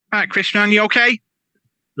Right, Krisnan, you okay?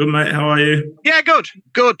 Good, mate. How are you? Yeah, good.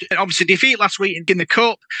 Obviously, defeat last week in the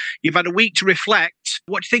Cup. You've had a week to reflect.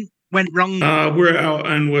 What do you think went wrong? We're our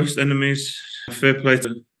own worst enemies. Fair play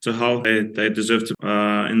to Hull. They deserve to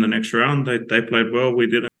in the next round. They played well. We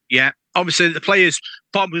didn't. Yeah, obviously the players'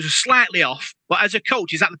 form was slightly off. But as a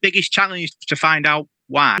coach, is that the biggest challenge to find out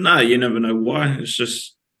why? No, you never know why. It's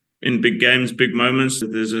just in big games, big moments,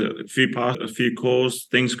 there's a few calls.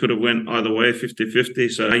 Things could have went either way,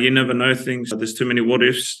 50-50. So you never know things. There's too many what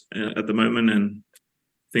ifs at the moment, and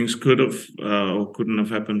things could have or couldn't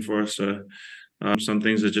have happened for us. So some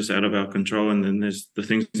things are just out of our control, and then there's the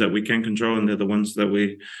things that we can control, and they're the ones that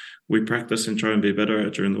we practice and try and be better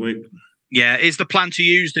at during the week. Yeah, is the plan to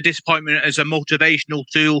use the disappointment as a motivational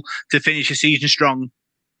tool to finish the season strong?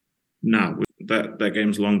 No, that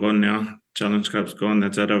game's long gone now. Challenge Cup's gone.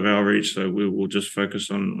 That's out of our reach. So we will just focus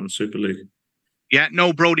on Super League. Yeah,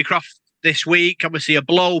 no Brodie Croft this week. Obviously a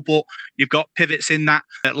blow, but you've got pivots in that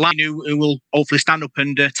line who will hopefully stand up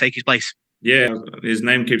and take his place. Yeah, his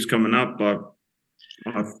name keeps coming up, but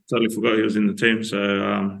I totally forgot he was in the team.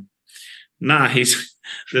 So,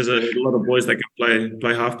 there's a lot of boys that can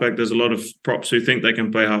play halfback. There's a lot of props who think they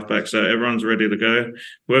can play halfback. So everyone's ready to go.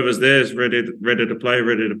 Whoever's there is ready to play,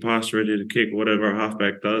 ready to pass, ready to kick, whatever a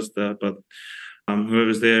halfback does. But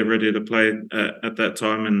whoever's there ready to play at that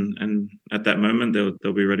time and at that moment,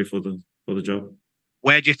 they'll be ready for the job.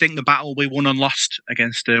 Where do you think the battle will be won and lost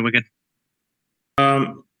against Wigan?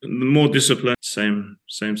 The more discipline. Same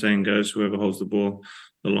saying goes. Whoever holds the ball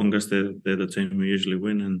the longest, they're the team who usually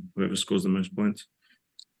win, and whoever scores the most points.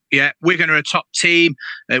 Yeah, Wigan are a top team.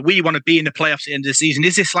 We want to be in the playoffs at the end of the season.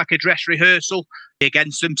 Is this like a dress rehearsal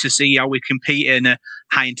against them to see how we compete in a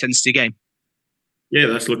high-intensity game? Yeah,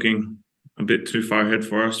 that's looking a bit too far ahead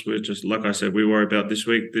for us. We're just, like I said, we worry about this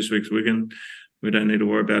week. This week's Wigan. We don't need to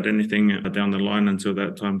worry about anything down the line until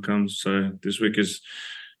that time comes. So this week is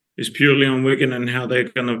purely on Wigan and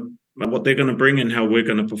what they're gonna bring and how we're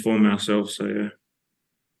gonna perform ourselves. So yeah.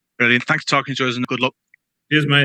 Brilliant. Thanks for talking to us and good luck. Cheers, mate.